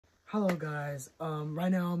Hello guys,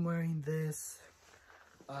 right now I'm wearing this,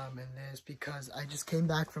 because I just came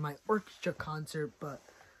back from my orchestra concert,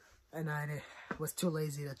 and I was too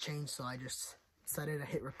lazy to change, so I just decided to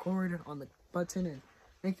hit record on the button and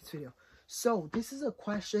make this video. So, this is a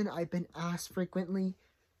question I've been asked frequently.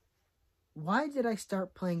 Why did I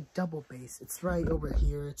start playing double bass? It's right over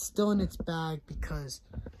here. It's still in its bag because,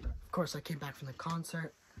 of course, I came back from the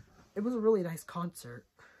concert. It was a really nice concert.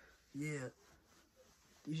 Yeah.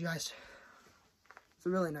 You guys, it's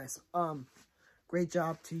really nice. Great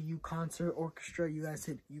job to you, concert orchestra. You guys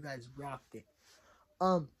rocked it.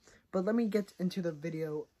 But let me get into the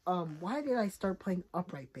video. Why did I start playing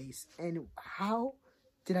upright bass, and how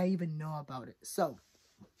did I even know about it? So,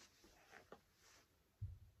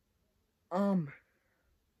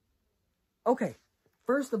 okay.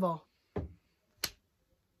 First of all,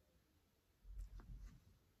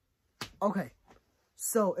 okay.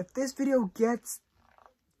 So if this video gets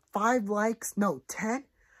 5 likes, no, 10,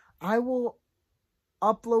 I will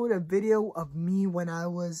upload a video of me when I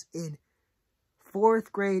was in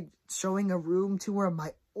 4th grade showing a room tour of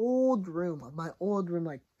my old room,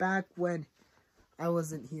 like back when I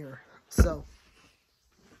wasn't here. So,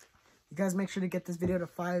 you guys make sure to get this video to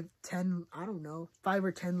 5, 10, I don't know, 5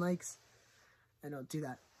 or 10 likes, and I'll do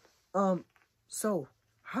that. So,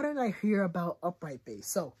 how did I hear about upright bass?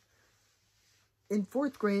 So, in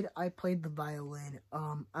 4th grade, I played the violin.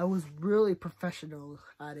 I was really professional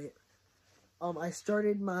at it. I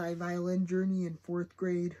started my violin journey in 4th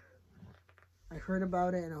grade. I heard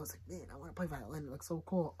about it and I was like, man, I want to play violin. It looks so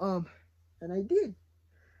cool. And I did.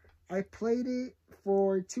 I played it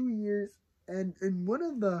for 2 years, and in one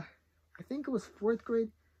of the, I think it was 4th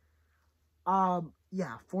grade.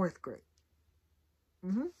 Yeah, 4th grade.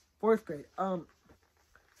 4th grade.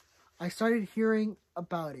 I started hearing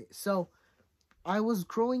about it. So, I was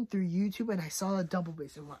scrolling through YouTube and I saw a double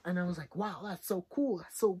bass, and I was like, wow, that's so cool,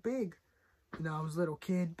 that's so big. You know, I was a little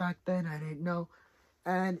kid back then, I didn't know,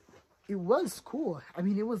 and it was cool. I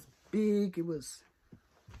mean, it was big, it was,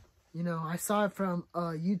 you know, I saw it from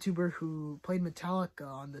a YouTuber who played Metallica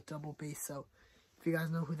on the double bass, so if you guys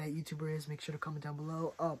know who that YouTuber is, make sure to comment down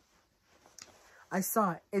below. I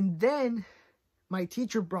saw it, and then my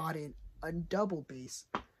teacher brought in a double bass,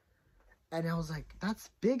 and I was like, that's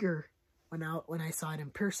bigger when I saw it in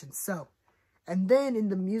person. So, and then in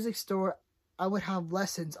the music store, I would have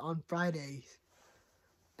lessons on Fridays,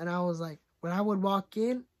 and I was like, when I would walk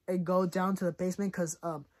in and go down to the basement, because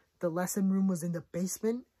the lesson room was in the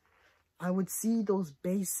basement, I would see those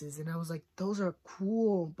basses, and I was like, those are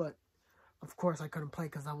cool, but of course I couldn't play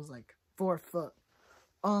because I was like 4 foot.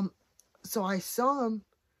 So I saw them,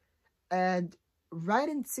 and right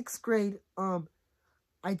in 6th grade,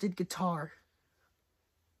 I did guitar,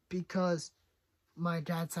 because my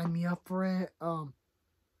dad signed me up for it.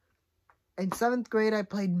 In 7th grade, I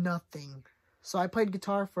played nothing. So I played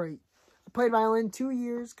guitar I played violin 2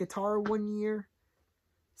 years, guitar 1 year.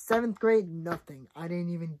 7th grade, nothing. I didn't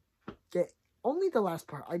even get, only the last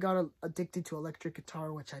part. I got addicted to electric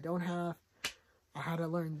guitar, which I don't have. I had to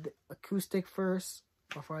learn the acoustic first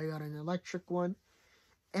before I got an electric one.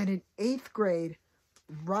 And in 8th grade,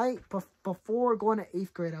 right before going to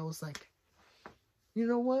 8th grade, I was like, you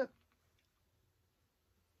know what?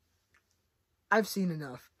 I've seen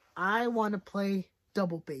enough. I want to play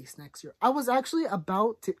double bass next year. I was actually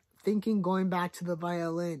thinking going back to the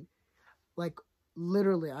violin. Like,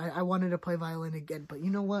 literally, I wanted to play violin again. But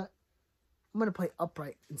you know what? I'm going to play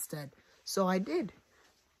upright instead. So I did.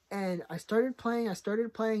 And I started playing,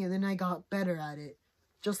 and then I got better at it.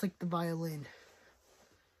 Just like the violin.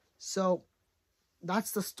 So,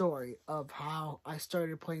 that's the story of how I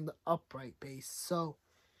started playing the upright bass. So,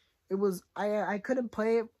 it was, I couldn't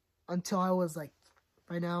play it until I was like,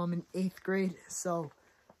 right now I'm in 8th grade. So,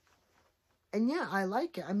 and yeah, I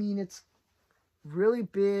like it. I mean, it's really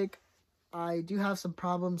big. I do have some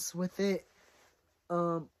problems with it.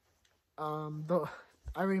 But I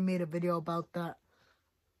already made a video about that.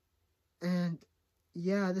 And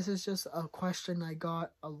yeah, this is just a question I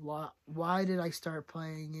got a lot. Why did I start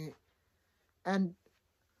playing it? And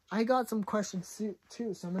I got some questions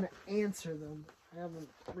too, so I'm going to answer them. I have them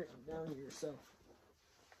written down here, so.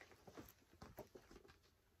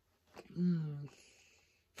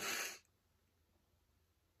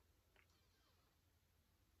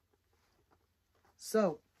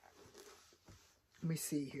 So, let me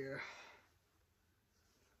see here.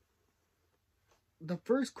 The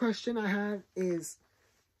first question I have is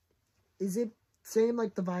it same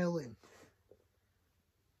like the violin?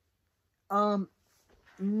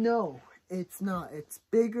 No, it's not. It's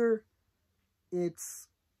bigger. It's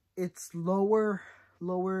lower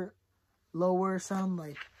lower sound.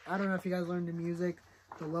 Like, I don't know if you guys learned the music.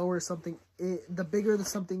 The lower something, the bigger the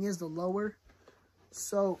something is, the lower.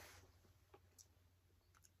 So,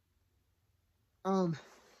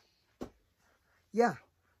 yeah.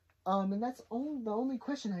 And that's the only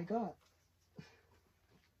question I got.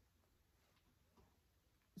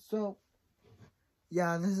 So,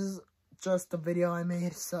 yeah, this is just a video I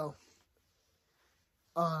made. So,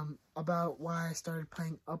 about why I started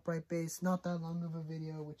playing upright bass. Not that long of a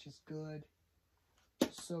video, which is good.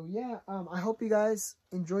 So yeah, I hope you guys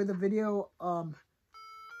enjoy the video.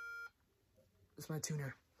 It's my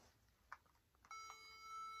tuner.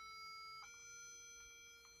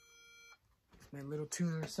 It's my little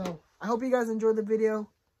tuner. So I hope you guys enjoyed the video,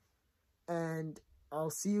 and I'll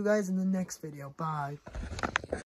see you guys in the next video. Bye.